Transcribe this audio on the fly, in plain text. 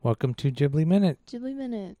Welcome to Ghibli Minute. Ghibli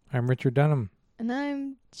Minute. I'm Richard Dunham. And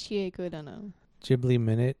I'm Chieko Dunham. Ghibli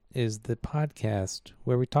Minute is the podcast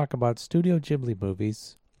where we talk about Studio Ghibli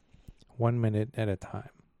movies 1 minute at a time.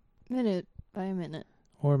 Minute by minute.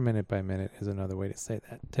 Or minute by minute is another way to say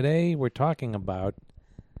that. Today we're talking about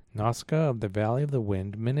Nausicaa of the Valley of the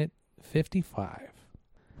Wind, minute 55.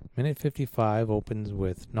 Minute 55 opens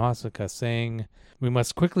with Nausicaa saying, "We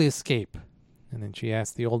must quickly escape." And then she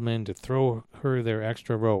asks the old men to throw her their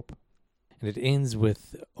extra rope. And it ends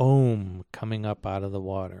with Om coming up out of the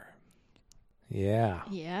water. Yeah.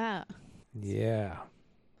 Yeah. Yeah.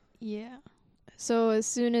 Yeah. So as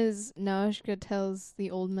soon as Nausicaa tells the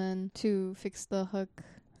old men to fix the hook,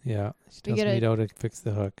 Yeah. She We tells get Mito to fix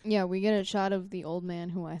the hook. we get a shot of the old man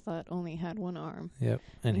who I thought only had one arm. Yep.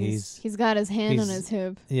 And he's got his hand on he's- his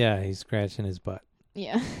hip. yeah, he's scratching his butt.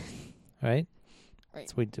 Yeah. Right? Right.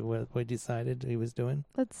 That's what we decided he was doing.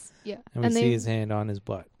 And we And see they've- his hand on his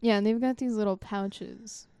butt. Yeah, and they've got these little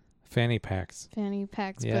pouches, Fanny packs fanny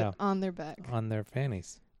packs, Yeah. but on their back. on their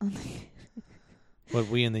fannies. What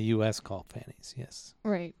we in the U.S. call fannies, yes.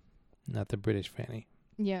 Right. Not the British fanny.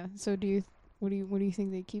 Yeah. So what do you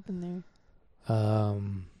think they keep in there?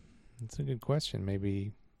 That's a good question.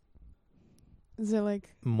 Maybe Is it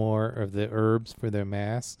like more of the herbs for their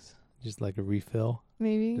masks, just like a refill.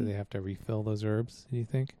 maybe Do they have to refill those herbs, do you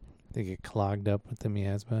think? They get clogged up with the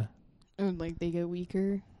miasma? or like they get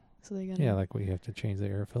weaker, so they gotta Yeah, like we have to change the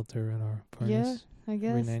air filter in our furnace I every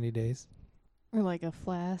guess, 90 days. or like a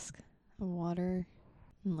flask of water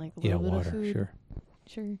and like a Yeah, little bit water, of food. sure.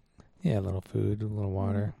 Sure. Yeah, a little food, a little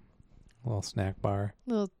water, a little snack bar,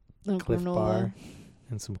 Little Cliff granola. bar,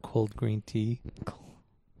 and some cold green tea.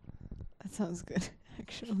 That sounds good,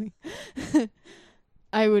 actually.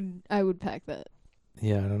 I would pack that.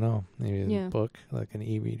 Yeah, I don't know. Maybe Yeah. a book, like an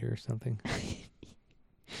e-reader or something.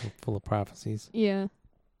 Full of prophecies. Yeah.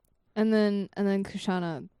 And then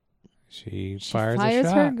Kushana She she fires a fires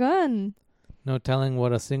shot. her gun. No telling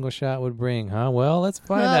what a single shot would bring, huh? Well, let's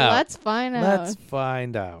find out. Let's find out. Let's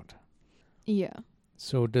find out. Yeah.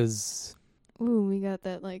 So does... Ooh, we got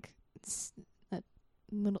that that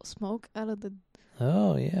little smoke out of the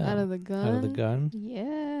Oh, yeah. out of the gun. Out of the gun.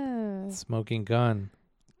 Yeah. Smoking gun.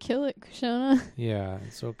 Kill it, Kushana. Yeah.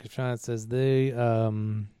 So Kashana says they...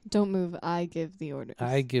 Don't move. I give the orders.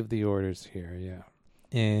 I give the orders here, yeah.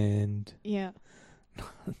 And Yeah.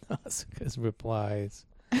 Nausicaa's replies,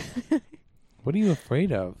 "What are you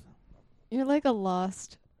afraid of?" You're like a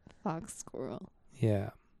lost fox squirrel.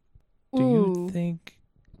 Yeah. Do you think...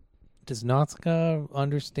 Does Nausicaa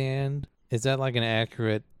understand? Is that like an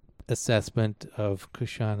accurate assessment of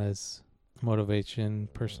Kushana's motivation,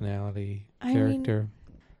 personality, I character?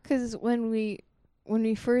 Because when we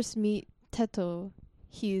first meet Teto,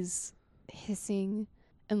 he's hissing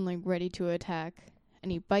and like ready to attack,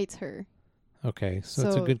 and he bites her Okay, so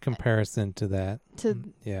it's a so, good comparison to that.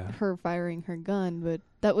 to Yeah. her firing her gun, but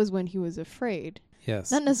that was when he was afraid,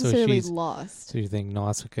 Yes. not necessarily So lost. you think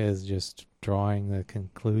Nausicaa is just drawing the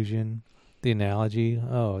conclusion, the analogy?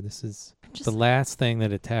 Oh, this is Just, the last thing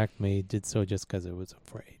that attacked me did so just because it was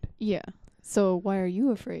afraid. yeah. So why are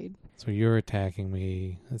you afraid? So you're attacking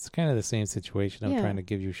me. It's kind of the same situation. I'm Yeah. trying to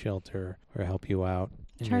give you shelter or help you out,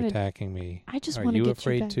 and Trying you're to- attacking me. I just Are want to you get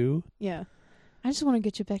afraid you back. too? Yeah. I just want to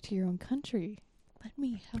get you back to your own country. Let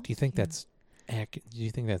me help. Do you think that's do you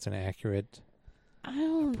think that's an accurate I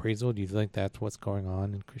don't appraisal? Do you think that's what's going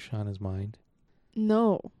on in Kushana's mind?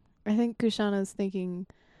 know. I think Kushana's thinking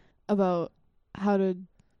about how to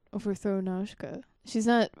overthrow Nausicaa. She's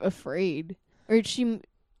not afraid. Or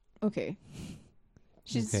okay. Okay.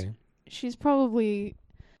 She's probably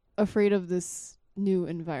afraid of this new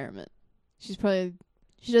environment. She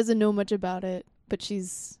doesn't know much about it, but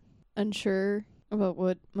she's unsure about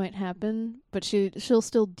what might happen, but she'll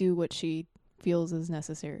still do what she feels is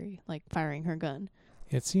necessary, like firing her gun.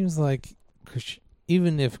 It seems like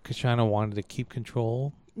even if Kushana wanted to keep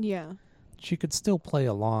control, Yeah. she could still play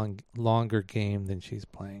a longer game than she's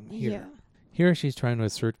playing here. Yeah. Here she's trying to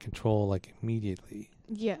assert control like immediately.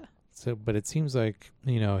 Yeah. So, but it seems like,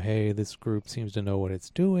 hey, this group seems to know what it's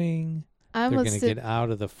doing. I'm They're a going to get out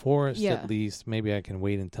of the forest Yeah. at least. Maybe I can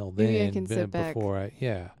wait until Maybe I then. can sit back.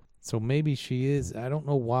 Yeah. So maybe she is. I don't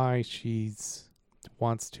know why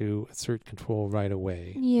wants to assert control right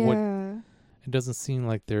away. Yeah. It doesn't seem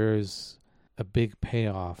like there's a big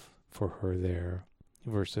payoff for her there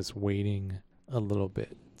versus waiting a little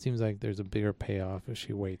bit. It seems like there's a bigger payoff if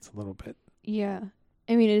she waits a little bit. Yeah.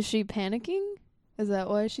 I mean, is she panicking? Is that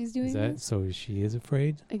why she's doing Is that this? so? She is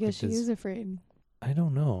afraid. I guess she is afraid. I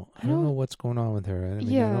don't know. I I don't know don't- what's going on with her. I mean,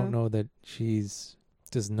 I Yeah. don't know that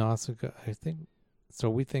does Nausicaa, I think So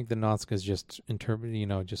we think the Nausicaa's just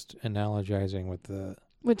just analogizing with the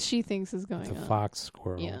What she thinks is going on. fox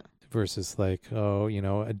squirrel. Yeah. Versus like,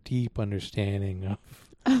 a deep understanding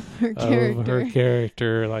Of her of character. her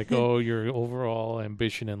character. Like, your overall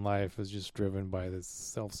ambition in life is just driven by this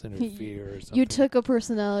self-centered fear or something. You took a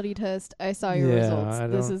personality test. I saw your results. I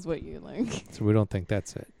This don't- is what you like. So we don't think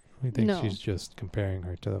that's it. We think No. she's just comparing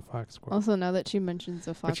her to the fox squirrel. Also, now that she mentions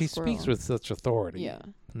a fox But she squirrel. speaks with such authority. Yeah,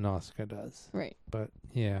 Nausicaa does. right. But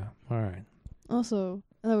yeah, all right. Also,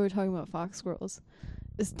 I thought we were talking about fox squirrels.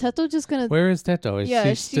 Is Teto just gonna... Where is Teto? Is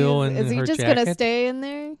she still in Is he her just jacket? gonna stay in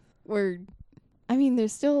there? Or... I mean, they're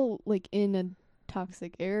still, like, in a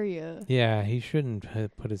toxic area. Yeah, he shouldn't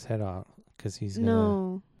put his head out because he's gonna...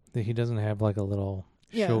 No. He doesn't have like a little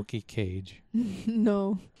Yeah. shoky cage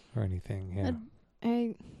No. or anything. Yeah.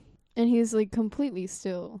 And he's, like, completely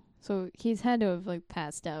still. So he's had to have, like,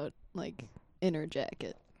 passed out, like, in her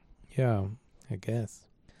jacket. Yeah, I guess.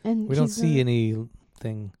 And We don't she's see gonna-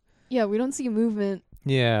 anything. Yeah, we don't see movement.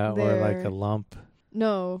 Yeah, or like There. a lump.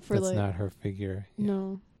 No, for That's like... not her figure. Yeah.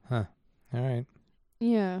 No. All right.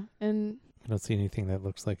 Yeah, and... I don't see anything that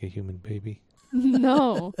looks like a human baby.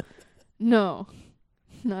 No. No.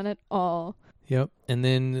 Not at all. Yep. And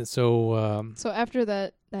then, so, So after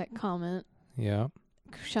that comment, yeah.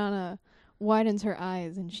 Kushana widens her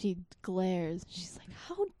eyes and she glares. She's like,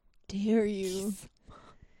 "How dare you,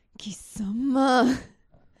 Kisama?"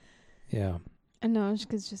 Yeah. And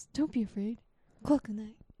Nausicaa's just, "Don't be afraid,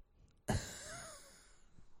 Kokunai."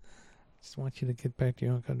 Just want you to get back to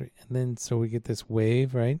your own country. And then, so we get this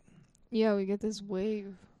wave, right? Yeah, we get this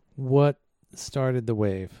wave. What started the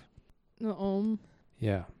wave? The Om.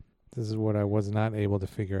 Yeah. This is what I was not able to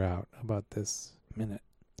figure out about this minute.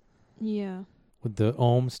 Yeah. Would the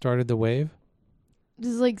Ohm started the wave?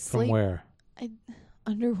 This is like From where?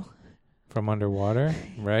 under. From underwater,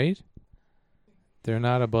 right? They're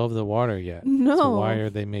not above the water yet. No. So why are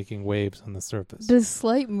they making waves on the surface? Does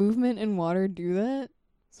slight movement in water do that?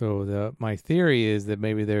 So my theory is that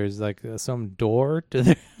maybe there's like some door to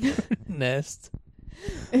their nest.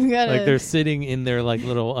 Like they're sitting in their like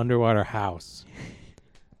little underwater house.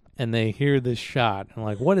 And they hear this shot. And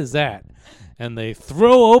like, what is that? And they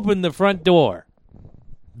throw open the front door.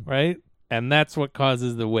 Right? And that's what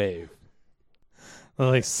causes the wave. They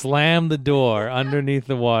like slam the door underneath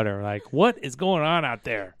the water. Like, what is going on out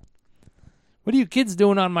there? What are you kids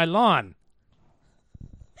doing on my lawn?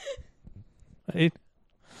 Right?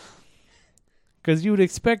 Because you would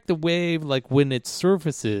expect the wave, like when it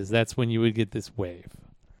surfaces, that's when you would get this wave.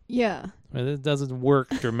 Yeah. But it doesn't work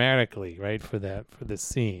dramatically, right? For this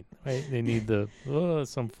scene, right? They need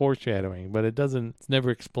some foreshadowing, but it's never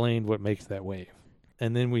explained what makes that wave.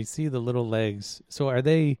 And then we see the little legs. So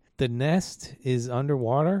the nest is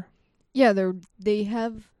underwater? Yeah,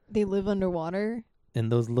 they live underwater.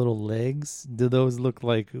 And those little legs, do those look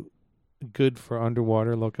like good for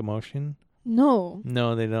underwater locomotion? No.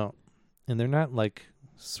 No, they don't. And they're not like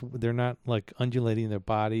undulating their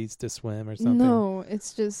bodies to swim or something. No,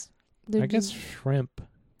 it's just I guess shrimp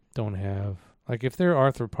don't have, like, if they're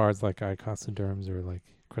arthropods like icosanoderms or like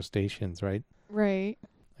crustaceans, right? right.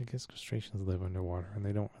 I guess crustaceans live underwater and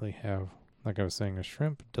they don't really have, like I was saying, a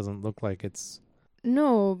shrimp doesn't look like it's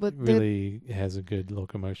No, but really has a good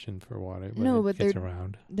locomotion for water, but No, it but gets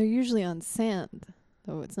around. they're usually on sand,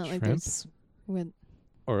 though. It's not like Shrimp? there's with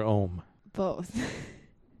Or ohm. both.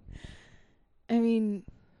 I mean,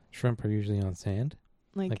 Shrimp are usually on sand,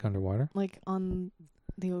 like like underwater. on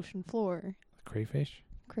the ocean floor. Crayfish?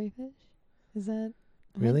 Crayfish? Is that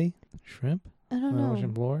Really? Shrimp I don't on the know.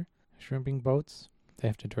 ocean floor? Shrimping boats? They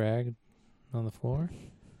have to drag on the floor?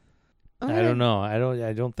 I'm I gonna- don't know.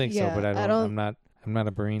 I don't think Yeah, so, but I don't- I'm not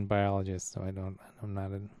a marine biologist, so I don't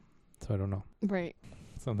know. Right.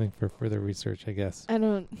 Something for further research, I guess. I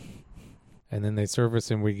don't. And then they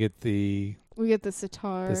surface and we get the We get the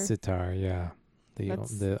sitar. sitar, yeah.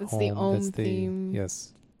 That's the the ohm, ohm that's the theme.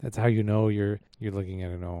 Yes. That's how you know you're looking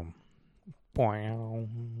at an ohm. Boing.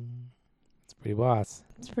 It's pretty boss.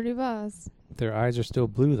 It's pretty boss. Their eyes are still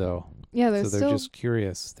blue though. Yeah, they're so they're still. just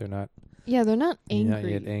curious. They're not Yeah, they're not angry. not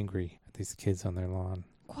yet angry at these kids on their lawn.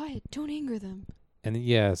 Quiet! Don't anger them. And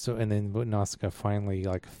yeah, and then Nausicaa finally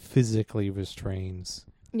like physically restrains.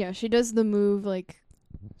 Yeah, she does the move like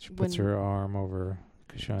She puts When- her arm over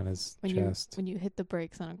Kushana's when chest. you hit the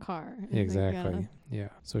brakes on a car. and Exactly. Yeah.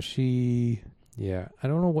 So she, I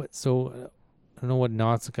don't know what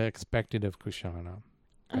Nausicaa expected of Kushana.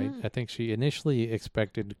 Right. I think she initially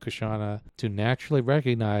expected Kushana to naturally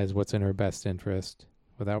recognize what's in her best interest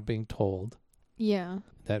without being told. Yeah.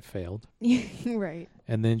 That failed. Right.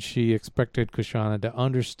 And then she expected Kushana to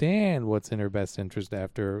understand what's in her best interest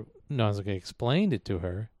after Nausicaa explained it to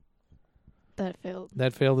her. That failed.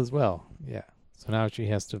 That failed as well. Yeah. So now she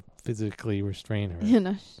has to physically restrain her. You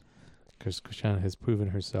know. Because Kushana has proven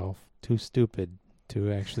herself too stupid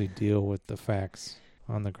to actually deal with the facts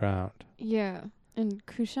on the ground. Yeah. And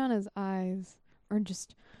Kushana's eyes are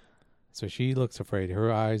just... So she looks afraid.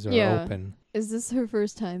 Her eyes are Yeah. open. Is this her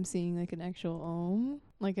first time seeing like an actual Ohm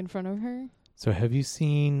like in front of her? So have you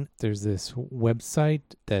seen, there's this website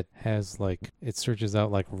that has like, it searches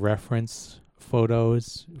out like reference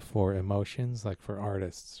photos for emotions, like for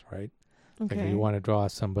artists, right? Okay. Like if you want to draw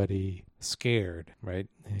somebody scared, right?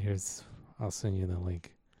 I'll send you the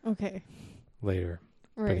link Okay. later.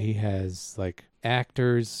 Right. But he has like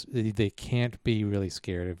actors, they can't be really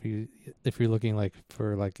scared. If you're looking like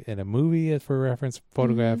for like in a movie for a reference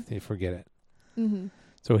photograph, they forget it. Mm-hmm.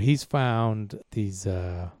 So he's found these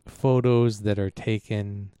photos that are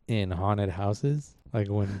taken in haunted houses. Like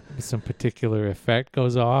when some particular effect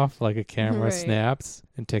goes off, like a camera Right. snaps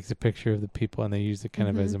and takes a picture of the people, and they use it kind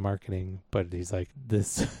of as a marketing. But he's like,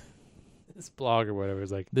 this blog or whatever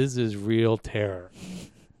is like, this is real terror.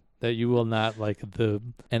 That you will not like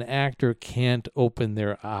an actor can't open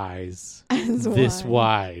their eyes As this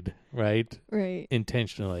wide, right? Right.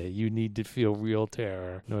 Intentionally. You need to feel real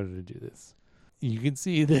terror in order to do this. You can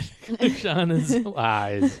see that Shauna's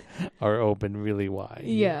eyes are open really wide.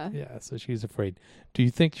 Yeah. Yeah, so she's afraid. Do you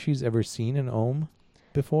think she's ever seen an Ohm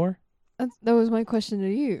before? That was my question to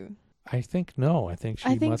you. I think no. I think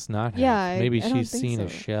she must not have. yeah, Maybe I don't she's think seen a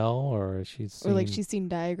so. shell or she's seen... Or like she's seen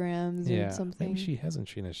diagrams or something. Maybe she hasn't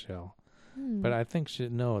seen a shell. But I think she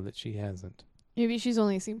that she hasn't. Maybe she's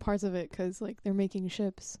only seen parts of it because like they're making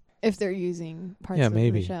ships. If they're using parts of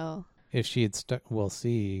maybe. the shell. If she had stuck, we'll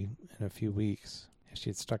see in a few weeks. If she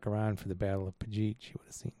had stuck around for the Battle of Pajit, she would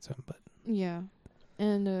have seen some. But Yeah.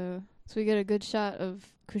 And so we get a good shot of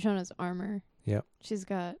Kushana's armor. Yep. She's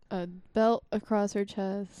got a belt across her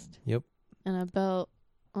chest. Yep. And a belt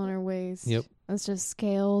on her waist. Yep. That's just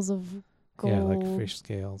scales of gold. Yeah, like fish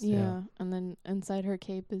scales. Yeah. And then inside her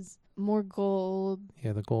cape is more gold.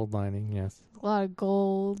 Yeah, the gold lining, yes. A lot of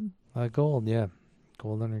gold. Gold, yeah.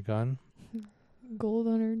 Gold on her gun. Gold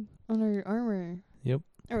on her armor. Yep.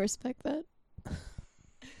 I respect that. A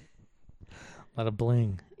lot of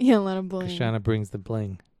bling. Yeah, a lot of bling. Kushana brings the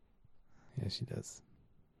bling. Yeah, she does.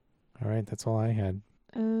 All right, that's all I had.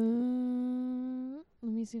 Let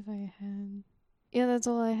me see if I had... Yeah, that's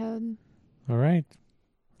all I had. All right.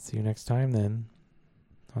 See you next time then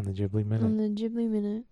on the Ghibli Minute. On the Ghibli Minute.